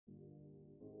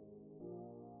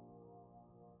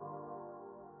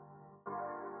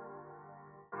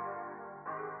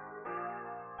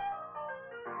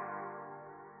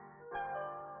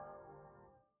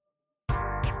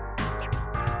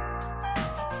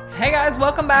Hey guys,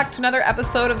 welcome back to another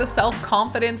episode of the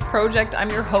Self-Confidence Project. I'm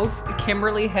your host,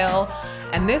 Kimberly Hill,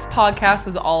 and this podcast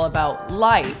is all about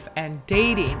life and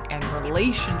dating and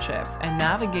relationships and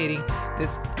navigating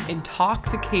this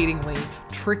intoxicatingly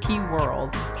tricky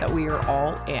world that we are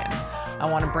all in. I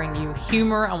want to bring you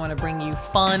humor, I want to bring you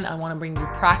fun, I want to bring you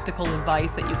practical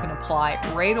advice that you can apply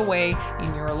right away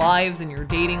in your lives, in your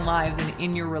dating lives, and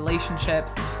in your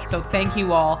relationships. So thank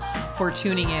you all for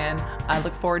tuning in. I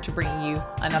look forward to bringing you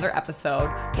another episode.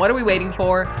 What are we waiting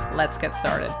for? Let's get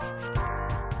started.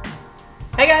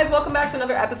 Hey guys, welcome back to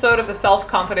another episode of the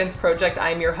Self-Confidence Project.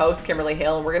 I'm your host, Kimberly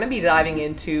Hill, and we're going to be diving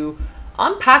into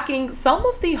unpacking some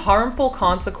of the harmful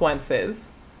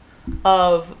consequences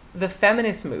of the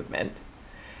feminist movement.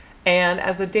 And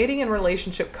as a dating and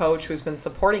relationship coach who's been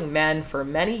supporting men for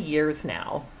many years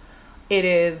now, it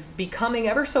is becoming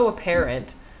ever so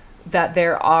apparent that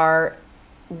there are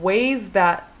ways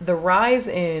that the rise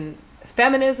in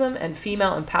feminism and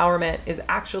female empowerment is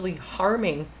actually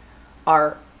harming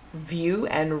our view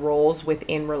and roles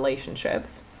within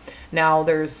relationships. Now,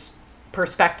 there's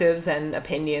perspectives and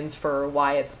opinions for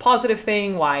why it's a positive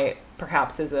thing, why it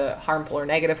perhaps is a harmful or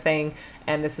negative thing,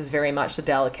 and this is very much the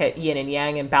delicate yin and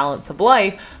yang and balance of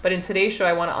life. But in today's show,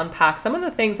 I want to unpack some of the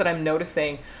things that I'm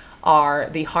noticing are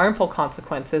the harmful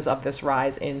consequences of this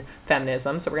rise in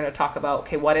feminism. So we're going to talk about,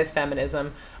 okay, what is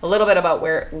feminism, a little bit about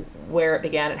where it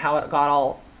began and how it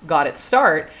got its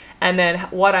start, and then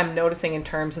what I'm noticing in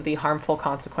terms of the harmful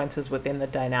consequences within the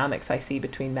dynamics I see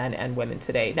between men and women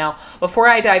today. Now, before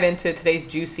I dive into today's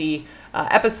juicy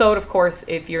episode, of course,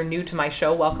 if you're new to my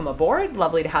show, welcome aboard.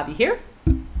 Lovely to have you here.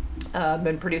 I've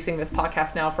been producing this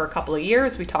podcast now for a couple of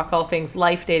years. We talk all things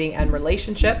life, dating, and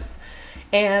relationships.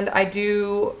 And I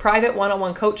do private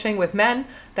one-on-one coaching with men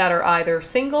that are either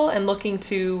single and looking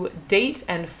to date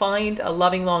and find a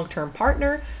loving long-term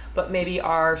partner, but maybe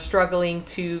are struggling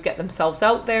to get themselves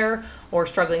out there or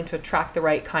struggling to attract the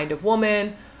right kind of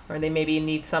woman, or they maybe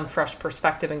need some fresh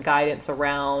perspective and guidance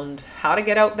around how to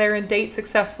get out there and date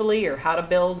successfully or how to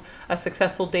build a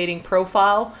successful dating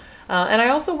profile. And I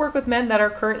also work with men that are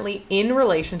currently in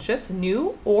relationships,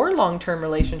 new or long-term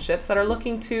relationships, that are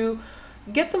looking to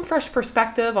get some fresh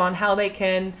perspective on how they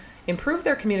can improve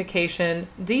their communication,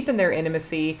 deepen their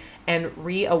intimacy, and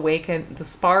reawaken the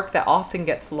spark that often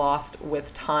gets lost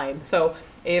with time. So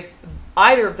if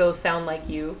either of those sound like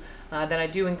you, then I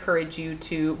do encourage you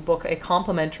to book a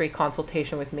complimentary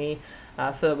consultation with me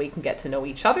so that we can get to know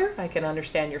each other. I can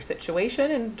understand your situation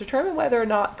and determine whether or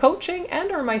not coaching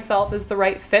and or myself is the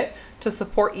right fit to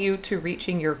support you to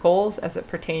reaching your goals as it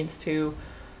pertains to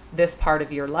this part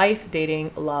of your life,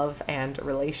 dating, love, and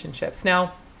relationships.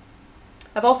 Now,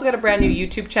 I've also got a brand new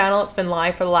YouTube channel. It's been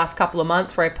live for the last couple of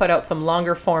months where I put out some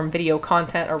longer form video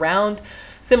content around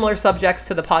similar subjects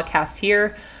to the podcast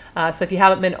here. So if you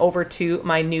haven't been over to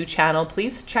my new channel,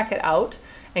 please check it out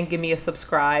and give me a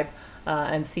subscribe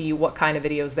and see what kind of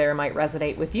videos there might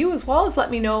resonate with you, as well as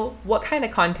let me know what kind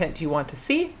of content you want to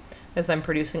see as I'm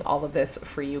producing all of this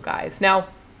for you guys. Now,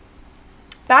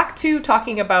 back to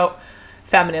talking about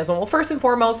feminism. Well, first and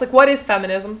foremost, what is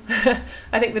feminism?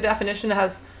 I think the definition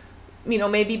has,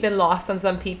 maybe been lost on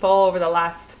some people over the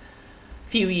last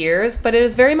few years, but it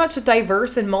is very much a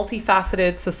diverse and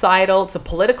multifaceted societal, it's a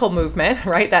political movement,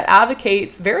 right, that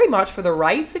advocates very much for the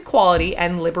rights, equality,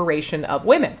 and liberation of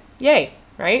women. Yay,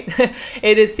 right?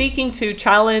 It is seeking to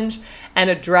challenge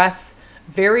and address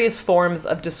various forms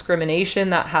of discrimination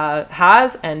that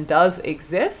has and does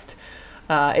exist.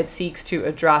 It seeks to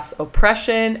address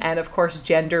oppression and, of course,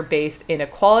 gender-based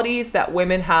inequalities that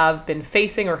women have been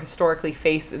facing or historically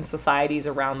faced in societies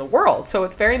around the world. So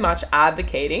it's very much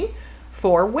advocating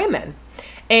for women.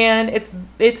 And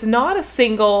it's not a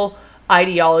single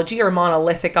ideology or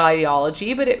monolithic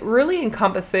ideology, but it really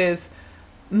encompasses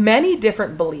many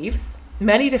different beliefs,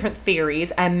 many different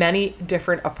theories, and many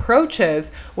different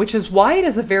approaches, which is why it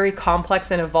is a very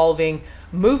complex and evolving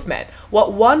movement.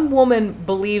 What one woman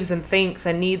believes and thinks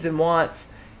and needs and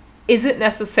wants isn't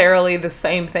necessarily the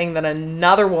same thing that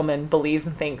another woman believes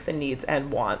and thinks and needs and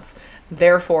wants.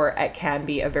 Therefore, it can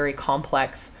be a very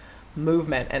complex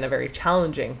movement and a very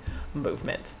challenging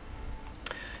movement.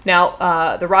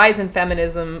 Now, the rise in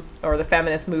feminism or the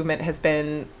feminist movement has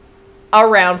been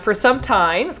around for some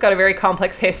time. It's got a very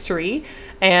complex history,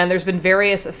 and there's been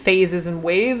various phases and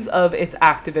waves of its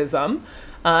activism.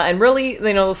 And really,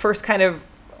 the first kind of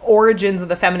origins of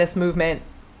the feminist movement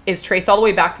is traced all the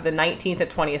way back to the 19th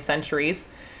and 20th centuries.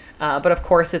 But of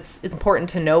course, it's important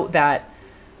to note that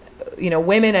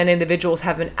women and individuals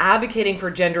have been advocating for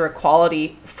gender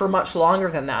equality for much longer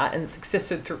than that, and it's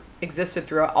existed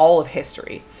throughout all of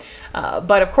history.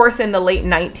 But of course, in the late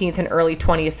 19th and early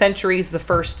 20th centuries, the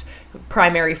first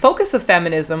primary focus of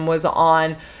feminism was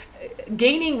on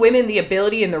gaining women the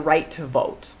ability and the right to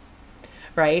vote,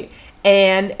 right?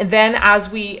 And then as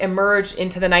we emerged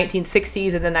into the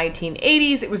 1960s and the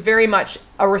 1980s, it was very much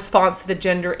a response to the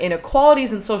gender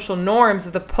inequalities and social norms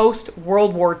of the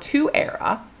post-World War II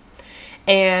era.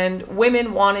 And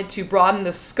women wanted to broaden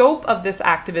the scope of this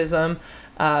activism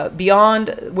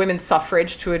beyond women's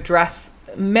suffrage to address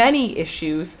many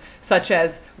issues such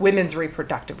as women's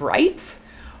reproductive rights,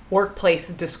 workplace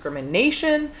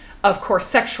discrimination, of course,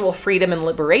 sexual freedom and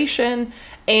liberation.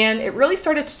 And it really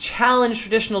started to challenge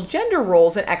traditional gender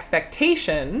roles and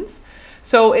expectations.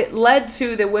 So it led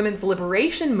to the women's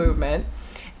liberation movement.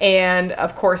 And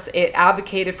of course, it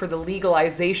advocated for the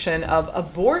legalization of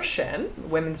abortion,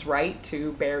 women's right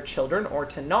to bear children or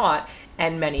to not,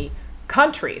 in many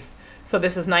countries. So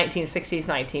this is 1960s,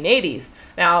 1980s.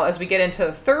 Now, as we get into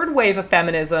the third wave of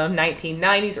feminism,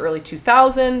 1990s, early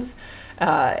 2000s,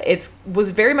 it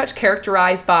was very much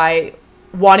characterized by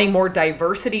wanting more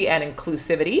diversity and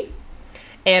inclusivity.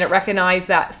 And it recognized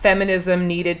that feminism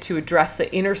needed to address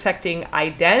the intersecting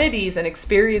identities and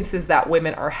experiences that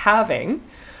women are having.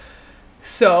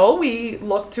 So we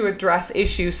look to address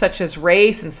issues such as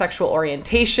race and sexual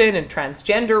orientation and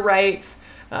transgender rights,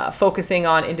 focusing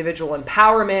on individual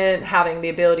empowerment, having the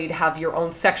ability to have your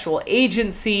own sexual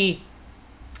agency.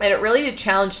 And it really did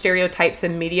challenge stereotypes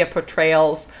and media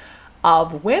portrayals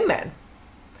of women.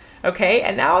 Okay,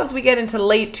 and now as we get into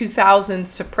late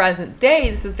 2000s to present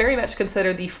day, this is very much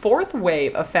considered the fourth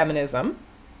wave of feminism.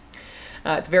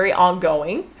 It's very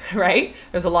ongoing, right?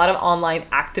 There's a lot of online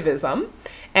activism,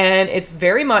 and it's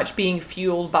very much being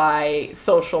fueled by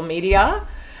social media.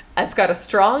 It's got a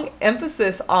strong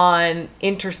emphasis on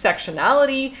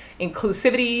intersectionality,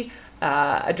 inclusivity,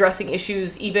 addressing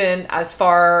issues even as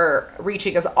far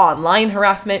reaching as online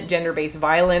harassment, gender-based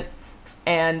violence,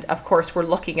 and of course we're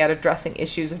looking at addressing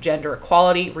issues of gender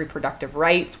equality, reproductive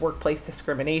rights, workplace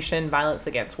discrimination, violence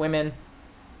against women,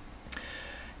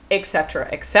 etc.,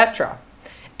 etc.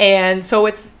 And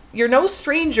so you're no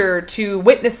stranger to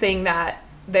witnessing that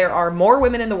there are more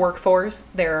women in the workforce.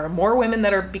 There are more women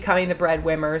that are becoming the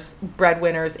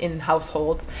breadwinners in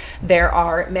households. There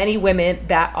are many women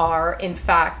that are, in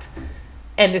fact,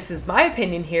 and this is my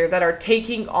opinion here, that are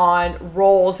taking on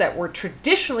roles that were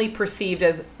traditionally perceived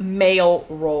as male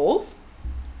roles.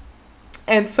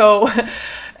 And so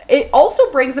it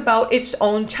also brings about its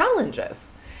own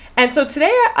challenges. And so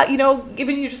today,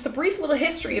 giving you just a brief little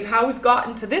history of how we've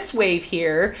gotten to this wave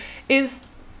here is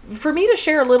for me to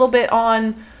share a little bit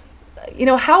on,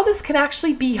 how this can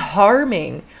actually be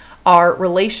harming our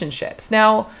relationships.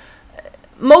 Now,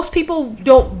 most people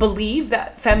don't believe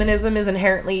that feminism is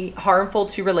inherently harmful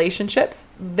to relationships.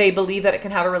 They believe that it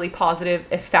can have a really positive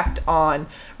effect on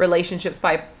relationships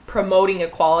by promoting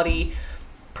equality,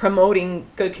 promoting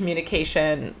good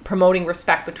communication, promoting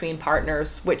respect between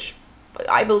partners, which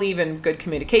I believe in good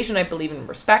communication. I believe in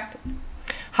respect.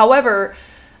 However,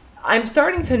 I'm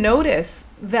starting to notice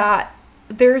that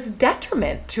there's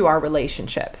detriment to our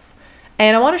relationships.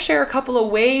 And I want to share a couple of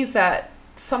ways that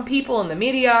some people in the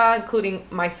media, including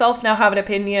myself, now have an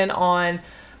opinion on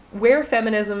where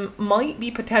feminism might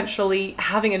be potentially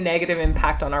having a negative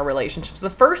impact on our relationships. The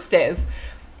first is,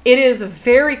 it is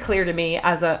very clear to me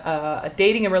as a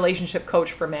dating and relationship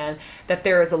coach for men that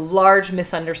there is a large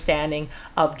misunderstanding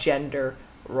of gender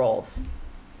roles.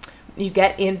 You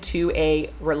get into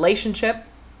a relationship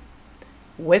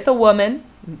with a woman,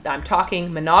 I'm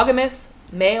talking monogamous,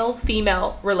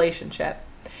 male-female relationship.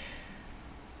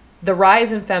 The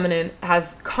rise in feminine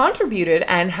has contributed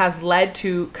and has led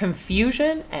to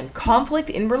confusion and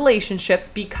conflict in relationships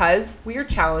because we are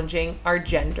challenging our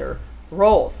gender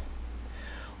roles.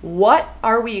 What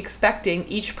are we expecting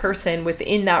each person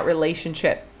within that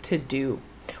relationship to do?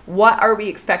 What are we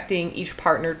expecting each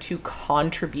partner to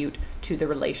contribute to the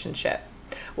relationship?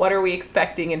 What are we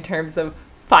expecting in terms of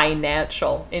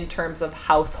financial, in terms of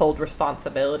household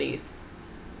responsibilities?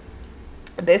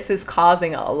 This is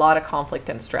causing a lot of conflict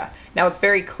and stress. Now, it's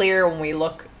very clear when we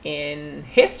look in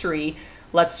history,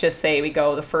 let's just say we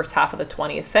go the first half of the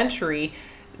 20th century,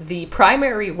 the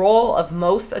primary role of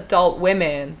most adult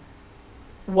women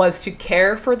was to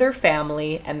care for their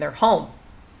family and their home.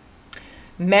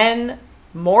 Men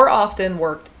more often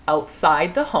worked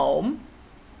outside the home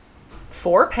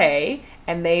for pay,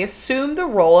 and they assumed the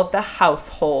role of the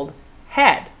household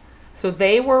head. So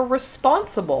they were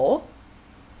responsible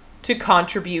to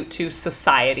contribute to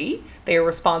society. They were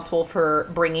responsible for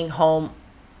bringing home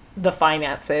the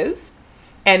finances.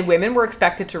 And women were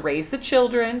expected to raise the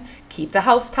children, keep the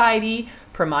house tidy,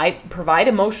 provide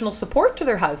emotional support to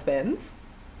their husbands,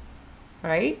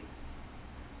 right?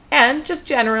 And just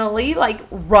generally like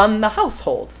run the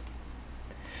household.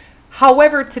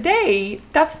 However, today,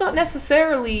 that's not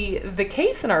necessarily the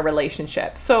case in our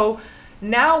relationship. So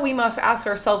now we must ask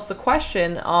ourselves the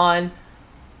question on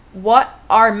what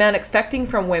are men expecting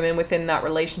from women within that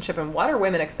relationship, and what are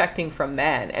women expecting from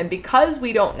men? And because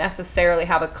we don't necessarily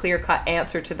have a clear-cut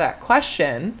answer to that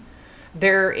question,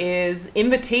 there is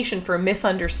invitation for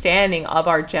misunderstanding of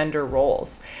our gender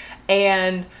roles.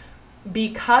 And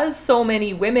because so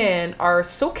many women are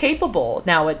so capable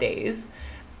nowadays,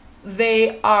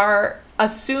 they are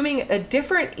assuming a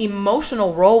different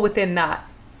emotional role within that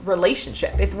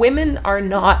relationship. If women are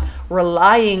not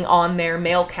relying on their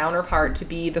male counterpart to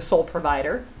be the sole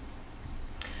provider,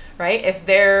 right? If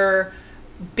they're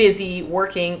busy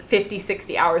working 50,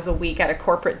 60 hours a week at a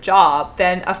corporate job,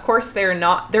 then of course they're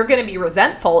going to be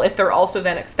resentful if they're also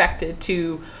then expected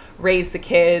to raise the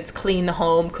kids, clean the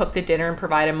home, cook the dinner, and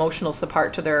provide emotional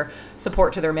support to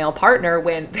their male partner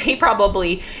when they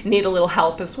probably need a little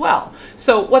help as well.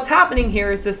 So what's happening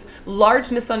here is this large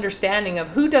misunderstanding of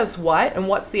who does what and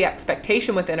what's the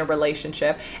expectation within a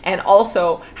relationship, and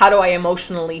also how do I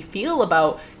emotionally feel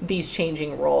about these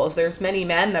changing roles. There's many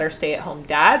men that are stay-at-home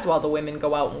dads while the women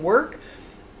go out and work,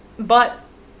 but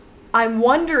I'm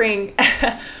wondering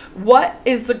what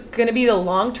is going to be the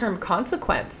long-term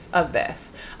consequence of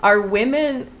this?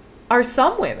 Are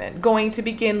some women going to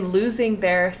begin losing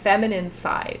their feminine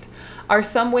side? Are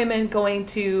some women going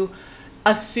to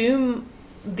assume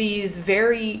these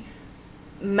very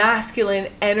masculine,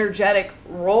 energetic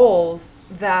roles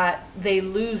that they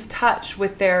lose touch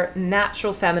with their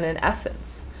natural feminine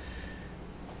essence?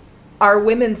 Are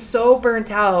women so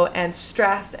burnt out and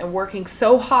stressed and working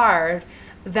so hard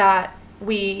that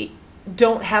we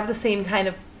don't have the same kind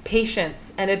of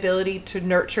patience and ability to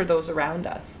nurture those around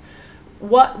us?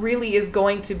 What really is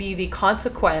going to be the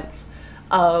consequence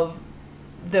of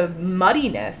the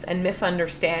muddiness and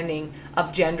misunderstanding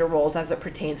of gender roles as it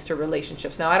pertains to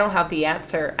relationships? Now, I don't have the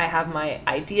answer. I have my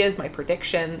ideas, my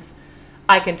predictions.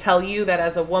 I can tell you that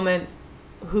as a woman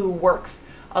who works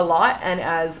a lot and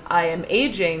as I am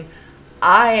aging,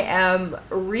 I am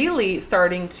really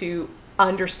starting to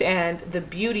understand the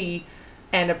beauty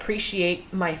and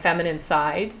appreciate my feminine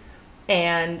side.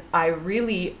 And I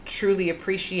really, truly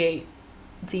appreciate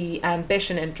the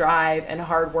ambition and drive and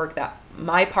hard work that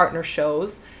my partner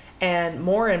shows. And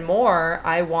more,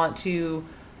 I want to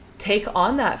take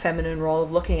on that feminine role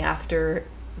of looking after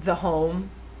the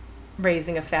home,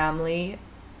 raising a family,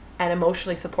 and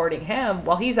emotionally supporting him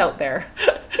while he's out there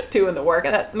doing the work.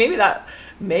 And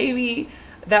maybe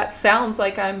that sounds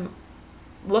like I'm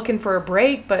looking for a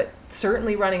break, but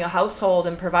certainly running a household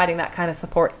and providing that kind of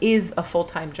support is a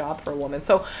full-time job for a woman.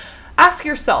 So ask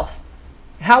yourself,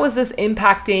 how is this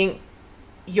impacting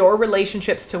your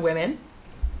relationships to women?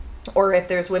 Or if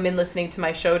there's women listening to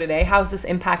my show today, how is this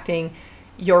impacting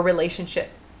your relationship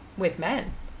with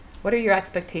men? What are your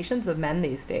expectations of men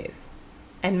these days?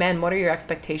 And men, what are your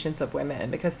expectations of women?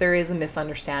 Because there is a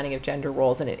misunderstanding of gender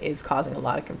roles, and it is causing a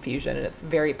lot of confusion, and it's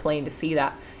very plain to see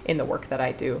that in the work that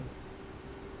I do.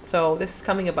 So this is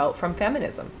coming about from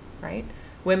feminism, right?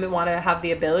 Women want to have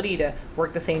the ability to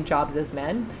work the same jobs as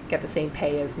men, get the same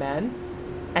pay as men,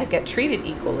 and get treated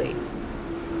equally.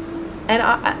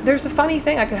 And there's a funny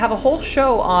thing, I could have a whole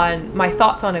show on my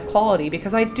thoughts on equality,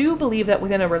 because I do believe that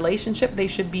within a relationship, they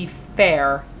should be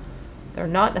fair. They're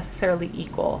not necessarily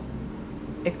equal.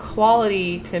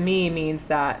 Equality to me means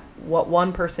that what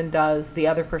one person does, the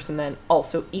other person then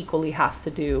also equally has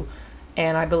to do.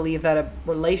 And I believe that a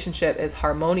relationship is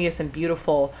harmonious and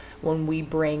beautiful when we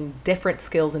bring different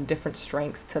skills and different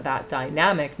strengths to that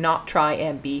dynamic, not try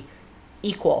and be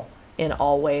equal in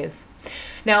all ways.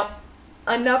 Now,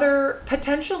 another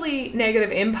potentially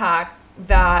negative impact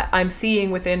that I'm seeing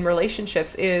within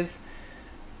relationships is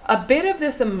a bit of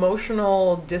this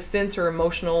emotional distance or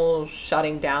emotional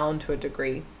shutting down to a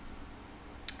degree.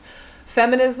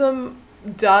 Feminism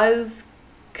does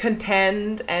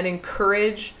contend and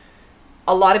encourage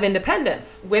a lot of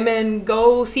independence. Women,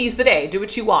 go seize the day, do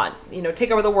what you want, take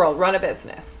over the world, run a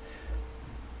business.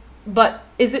 But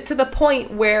is it to the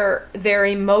point where their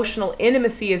emotional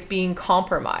intimacy is being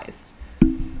compromised?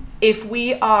 If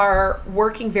we are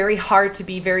working very hard to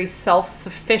be very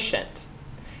self-sufficient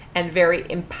and very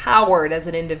empowered as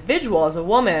an individual, as a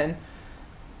woman,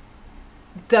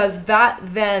 does that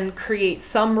then create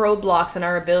some roadblocks in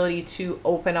our ability to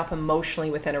open up emotionally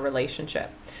within a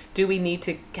relationship? Do we need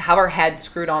to have our head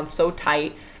screwed on so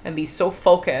tight and be so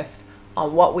focused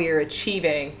on what we are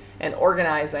achieving and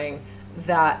organizing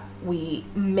that we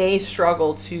may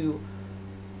struggle to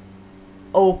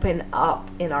open up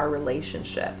in our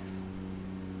relationships?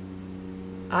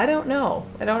 I don't know.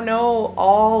 I don't know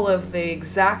all of the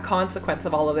exact consequence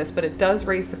of all of this, but it does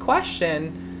raise the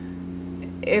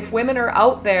question, if women are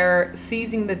out there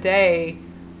seizing the day,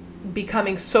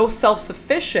 becoming so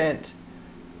self-sufficient,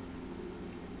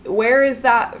 where is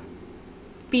that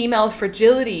female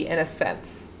fragility in a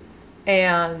sense?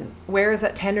 And where is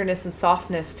that tenderness and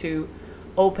softness to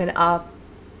open up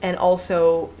and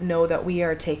also know that we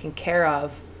are taken care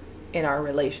of in our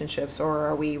relationships? Or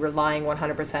are we relying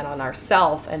 100% on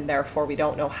ourselves and therefore we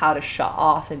don't know how to shut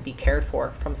off and be cared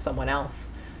for from someone else?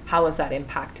 How is that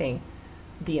impacting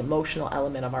the emotional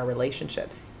element of our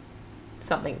relationships?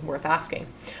 Something worth asking.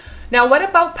 Now, what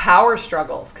about power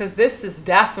struggles? Because this is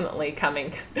definitely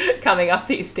coming up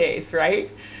these days, right?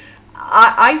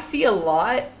 I see a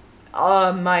lot.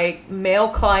 My male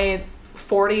clients,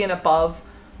 40 and above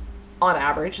on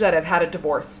average, that have had a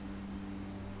divorce.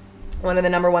 One of the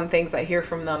number one things I hear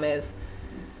from them is,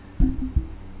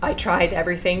 I tried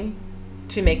everything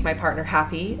to make my partner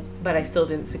happy, but I still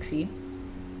didn't succeed.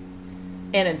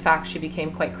 And in fact, she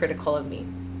became quite critical of me.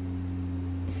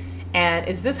 And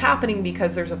is this happening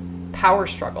because there's a power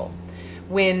struggle?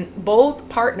 When both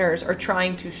partners are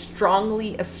trying to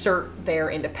strongly assert their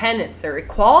independence, their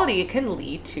equality, it can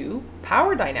lead to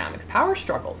power dynamics, power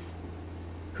struggles.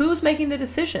 Who's making the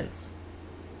decisions,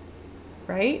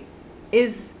 right?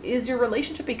 Is your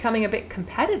relationship becoming a bit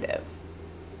competitive?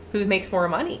 Who makes more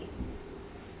money?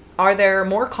 Are there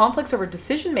more conflicts over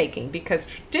decision making? Because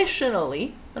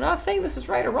traditionally, I'm not saying this is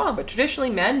right or wrong, but traditionally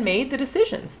men made the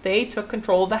decisions. They took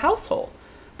control of the household.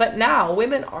 But now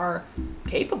women are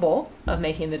capable of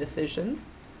making the decisions.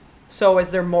 So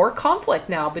is there more conflict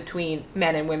now between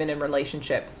men and women in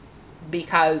relationships?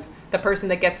 Because the person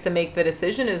that gets to make the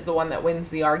decision is the one that wins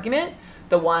the argument,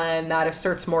 the one that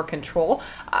asserts more control.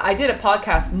 I did a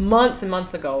podcast months and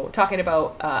months ago talking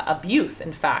about abuse,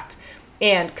 in fact,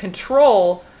 and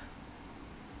control,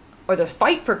 or the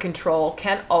fight for control,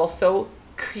 can also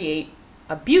create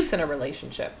abuse in a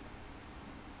relationship.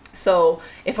 So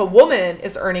if a woman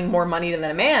is earning more money than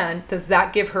a man, does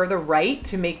that give her the right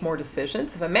to make more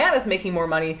decisions? If a man is making more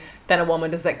money than a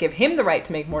woman, does that give him the right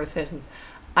to make more decisions?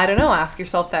 I don't know. Ask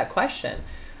yourself that question.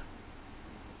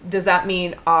 Does that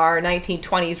mean our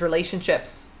 1920s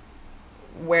relationships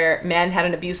where men had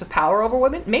an abuse of power over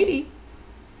women? Maybe.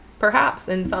 Perhaps.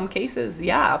 In some cases.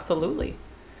 Yeah, absolutely.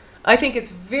 I think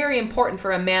it's very important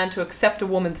for a man to accept a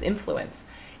woman's influence.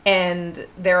 And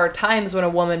there are times when a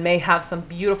woman may have some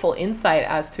beautiful insight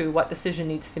as to what decision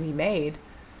needs to be made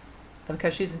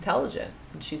because she's intelligent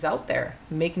and she's out there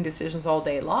making decisions all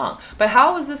day long. But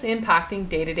how is this impacting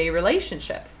day-to-day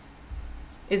relationships?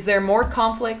 Is there more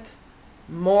conflict,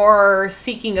 more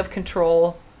seeking of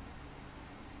control,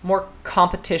 more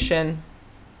competition?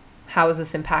 How is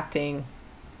this impacting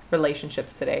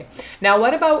relationships today? Now,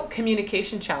 what about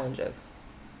communication challenges?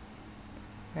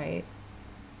 Right?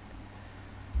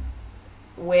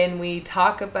 When we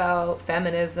talk about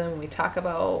feminism, we talk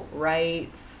about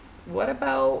rights, what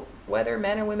about whether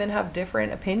men and women have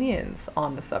different opinions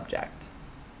on the subject?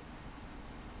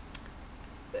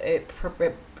 It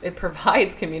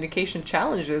provides communication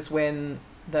challenges when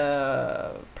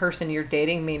the person you're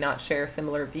dating may not share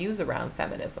similar views around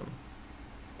feminism.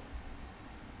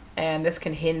 And this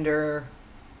can hinder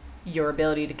your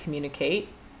ability to communicate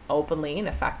openly and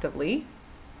effectively.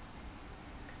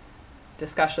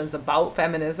 Discussions about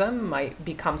feminism might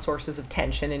become sources of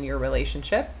tension in your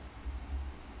relationship.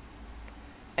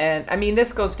 And I mean,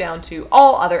 this goes down to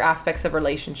all other aspects of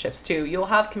relationships too. You'll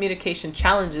have communication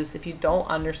challenges if you don't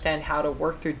understand how to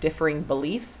work through differing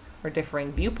beliefs or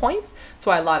differing viewpoints. That's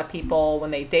why a lot of people,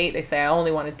 when they date, they say, I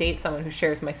only want to date someone who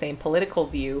shares my same political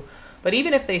view. But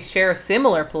even if they share a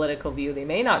similar political view, they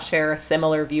may not share a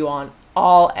similar view on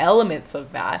all elements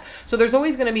of that. So there's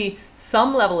always going to be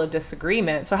some level of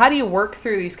disagreement. So how do you work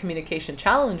through these communication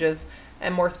challenges?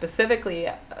 And more specifically,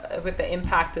 with the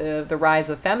impact of the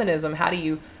rise of feminism, how do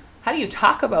you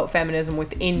talk about feminism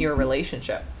within your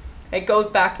relationship? It goes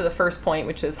back to the first point,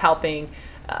 which is helping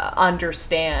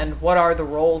understand what are the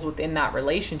roles within that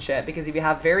relationship. Because if you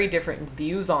have very different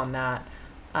views on that,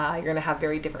 you're going to have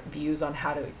very different views on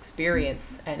how to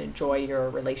experience and enjoy your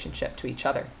relationship to each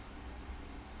other.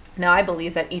 Now, I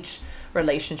believe that each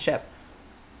relationship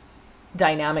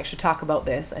dynamic should talk about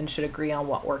this and should agree on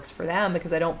what works for them,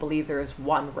 because I don't believe there is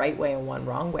one right way and one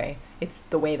wrong way. It's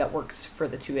the way that works for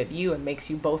the two of you and makes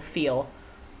you both feel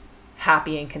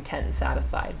happy and content and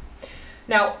satisfied.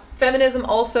 Now, feminism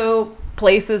also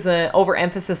places an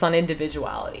overemphasis on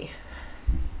individuality.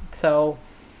 So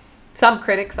Some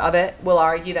critics of it will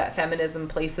argue that feminism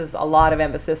places a lot of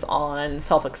emphasis on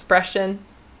self-expression,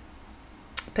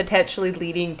 potentially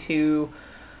leading to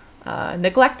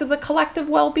neglect of the collective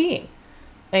well-being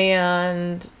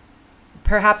and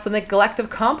perhaps the neglect of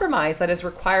compromise that is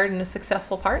required in a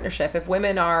successful partnership. If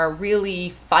women are really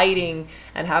fighting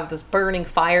and have this burning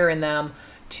fire in them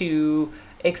to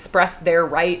express their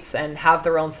rights and have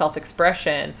their own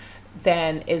self-expression,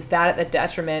 then is that at the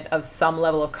detriment of some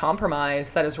level of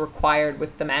compromise that is required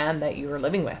with the man that you are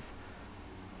living with,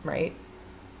 right?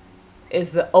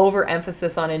 Is the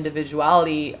overemphasis on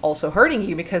individuality also hurting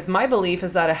you? Because my belief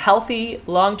is that a healthy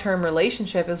long-term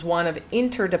relationship is one of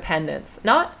interdependence,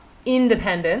 not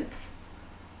independence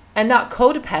and not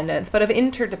codependence, but of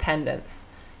interdependence.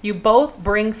 You both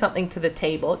bring something to the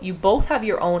table. You both have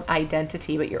your own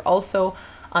identity, but you also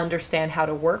understand how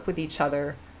to work with each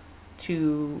other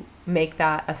to make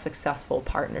that a successful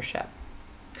partnership.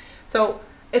 So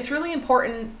it's really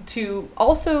important to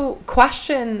also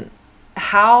question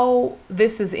how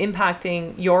this is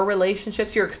impacting your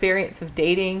relationships, your experience of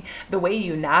dating, the way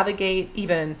you navigate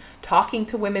even talking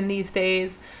to women these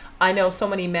days. I know so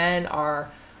many men are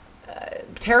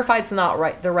terrified's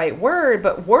not the right word,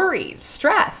 but worried,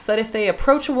 stressed that if they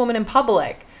approach a woman in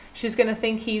public, she's going to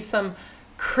think he's some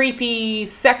creepy,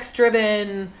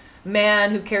 sex-driven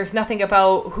man who cares nothing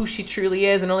about who she truly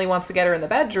is and only wants to get her in the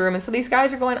bedroom. And so these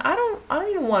guys are going, I don't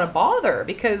even want to bother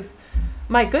because,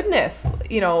 my goodness,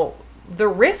 the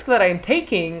risk that I'm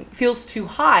taking feels too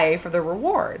high for the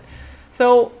reward.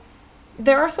 So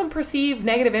there are some perceived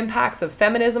negative impacts of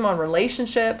feminism on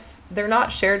relationships. They're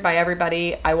not shared by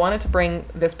everybody. I wanted to bring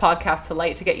this podcast to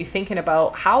light to get you thinking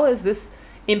about how is this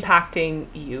impacting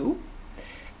you.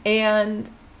 And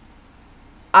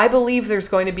I believe there's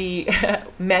going to be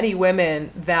many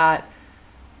women that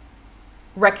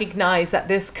recognize that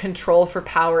this control for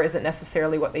power isn't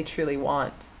necessarily what they truly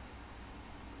want.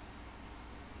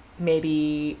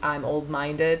 Maybe I'm old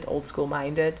school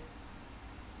minded.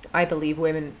 I believe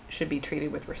women should be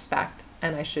treated with respect,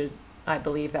 and I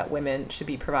believe that women should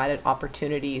be provided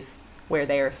opportunities where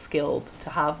they are skilled to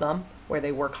have them, where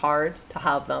they work hard to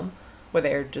have them, where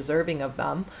they are deserving of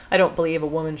them. I don't believe a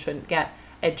woman shouldn't get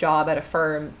a job at a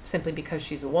firm simply because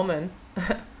she's a woman.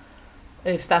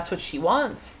 If that's what she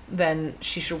wants, then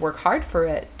she should work hard for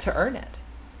it to earn it.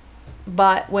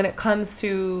 But when it comes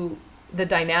to the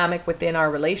dynamic within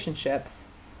our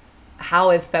relationships, how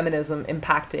is feminism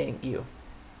impacting you?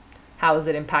 How is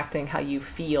it impacting how you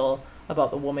feel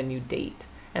about the woman you date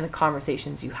and the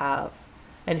conversations you have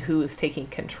and who is taking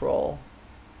control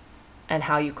and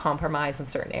how you compromise in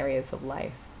certain areas of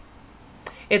life?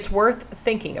 It's worth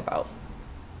thinking about.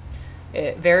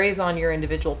 It varies on your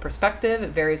individual perspective.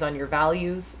 It varies on your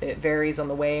values. It varies on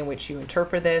the way in which you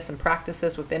interpret this and practice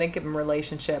this within a given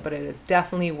relationship, but it is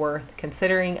definitely worth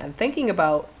considering and thinking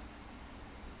about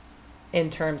in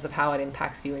terms of how it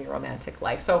impacts you in your romantic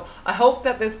life. So I hope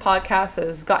that this podcast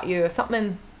has got you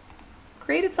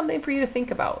created something for you to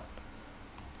think about.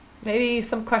 Maybe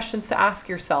some questions to ask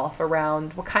yourself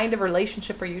around what kind of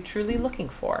relationship are you truly looking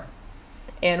for?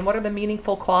 And what are the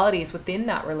meaningful qualities within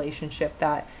that relationship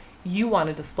that you want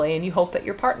to display and you hope that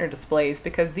your partner displays?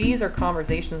 Because these are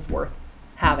conversations worth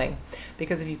having.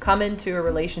 Because if you come into a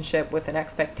relationship with an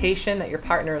expectation that your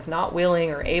partner is not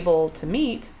willing or able to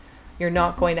meet, you're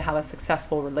not going to have a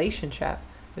successful relationship.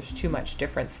 There's too much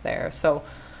difference there. So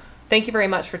thank you very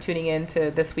much for tuning in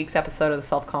to this week's episode of the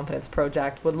Self-Confidence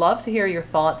Project. Would love to hear your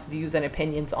thoughts, views, and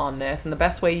opinions on this. And the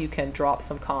best way you can drop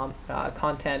some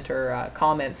content or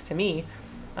comments to me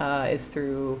is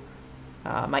through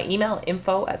my email,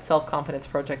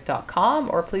 info@selfconfidenceproject.com,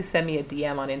 or please send me a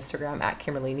DM on Instagram at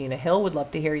Kimberly Nina Hill. Would love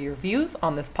to hear your views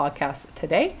on this podcast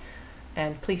today.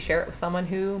 And please share it with someone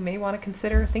who may want to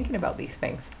consider thinking about these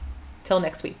things. Till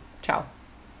next week. Ciao.